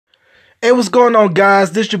Hey, what's going on,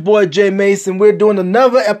 guys? This your boy Jay Mason. We're doing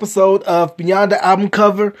another episode of Beyond the Album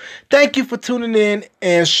Cover. Thank you for tuning in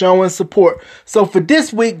and showing support. So for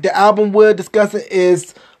this week, the album we're discussing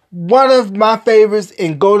is one of my favorites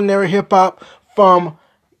in Golden Era Hip Hop from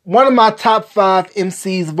one of my top 5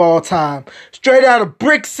 MCs of all time. Straight out of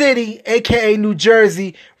Brick City, aka New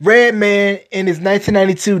Jersey, Redman in his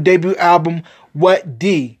 1992 debut album, What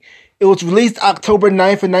D. It was released October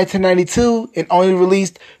 9th of 1992 and only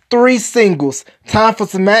released 3 singles: Time for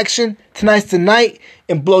Some Action, Tonight's the Night,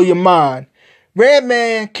 and Blow Your Mind.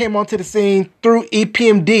 Redman came onto the scene through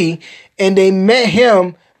EPMD, and they met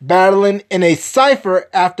him battling in a cypher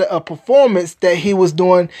after a performance that he was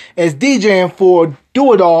doing as DJing for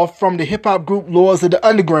Do It All from the hip-hop group Lords of the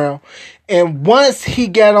Underground. And once he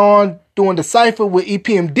got on doing the cypher with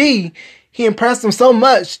EPMD, he impressed them so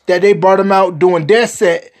much that they brought him out doing their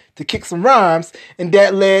set to kick some rhymes, and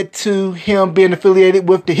that led to him being affiliated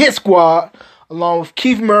with the Hit Squad, along with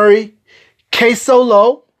Keith Murray,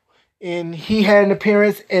 K-Solo, and he had an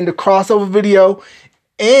appearance in the crossover video,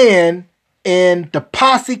 and in the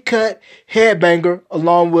Posse Cut Headbanger,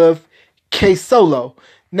 along with K-Solo.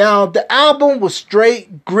 Now, the album was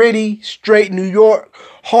straight, gritty, straight New York,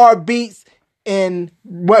 hard beats, and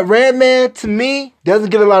what Redman, to me, doesn't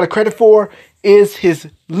get a lot of credit for is his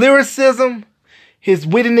lyricism, his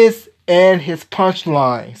wittiness, and his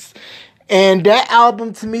punchlines. And that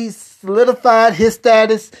album, to me, solidified his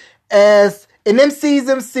status as an MC's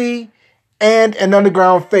MC and an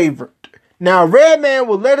underground favorite. Now, Redman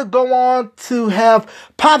will later go on to have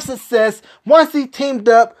pop success once he teamed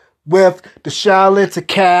up with the Shaolin to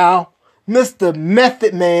Cal, Mr.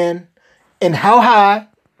 Method Man, and How High,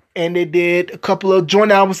 and they did a couple of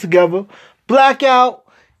joint albums together, Blackout,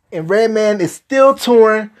 and Redman is still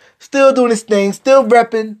touring, still doing his thing, still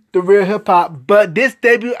repping the real hip-hop. But this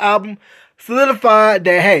debut album solidified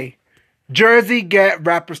that, hey, Jersey got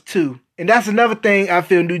rappers too. And that's another thing I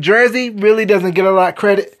feel. New Jersey really doesn't get a lot of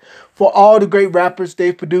credit for all the great rappers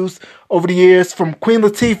they've produced over the years, from Queen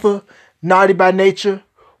Latifah, Naughty by Nature,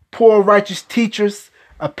 Poor Righteous Teachers,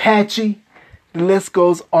 Apache. The list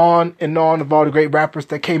goes on and on of all the great rappers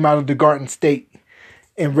that came out of the Garden State.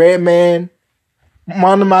 And Redman,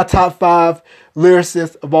 one of my top 5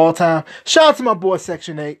 lyricists of all time. Shout out to my boy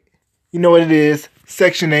Section 8. You know what it is,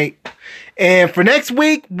 Section 8. And for next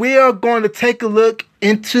week, we are going to take a look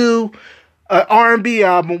into an R&B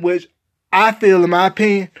album, which I feel, in my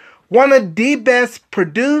opinion, one of the best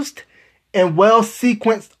produced and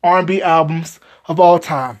well-sequenced R&B albums of all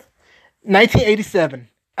time. 1987,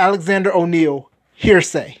 Alexander O'Neal,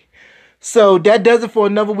 Hearsay. So that does it for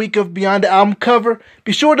another week of Beyond the Album Cover.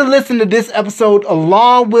 Be sure to listen to this episode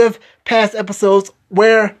along with past episodes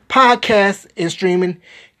where podcasts and streaming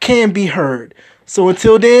can be heard. So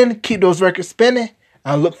until then, keep those records spinning.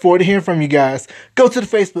 I look forward to hearing from you guys. Go to the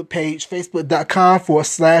Facebook page,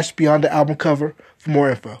 facebook.com/Beyond the Album Cover for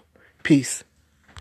more info. Peace.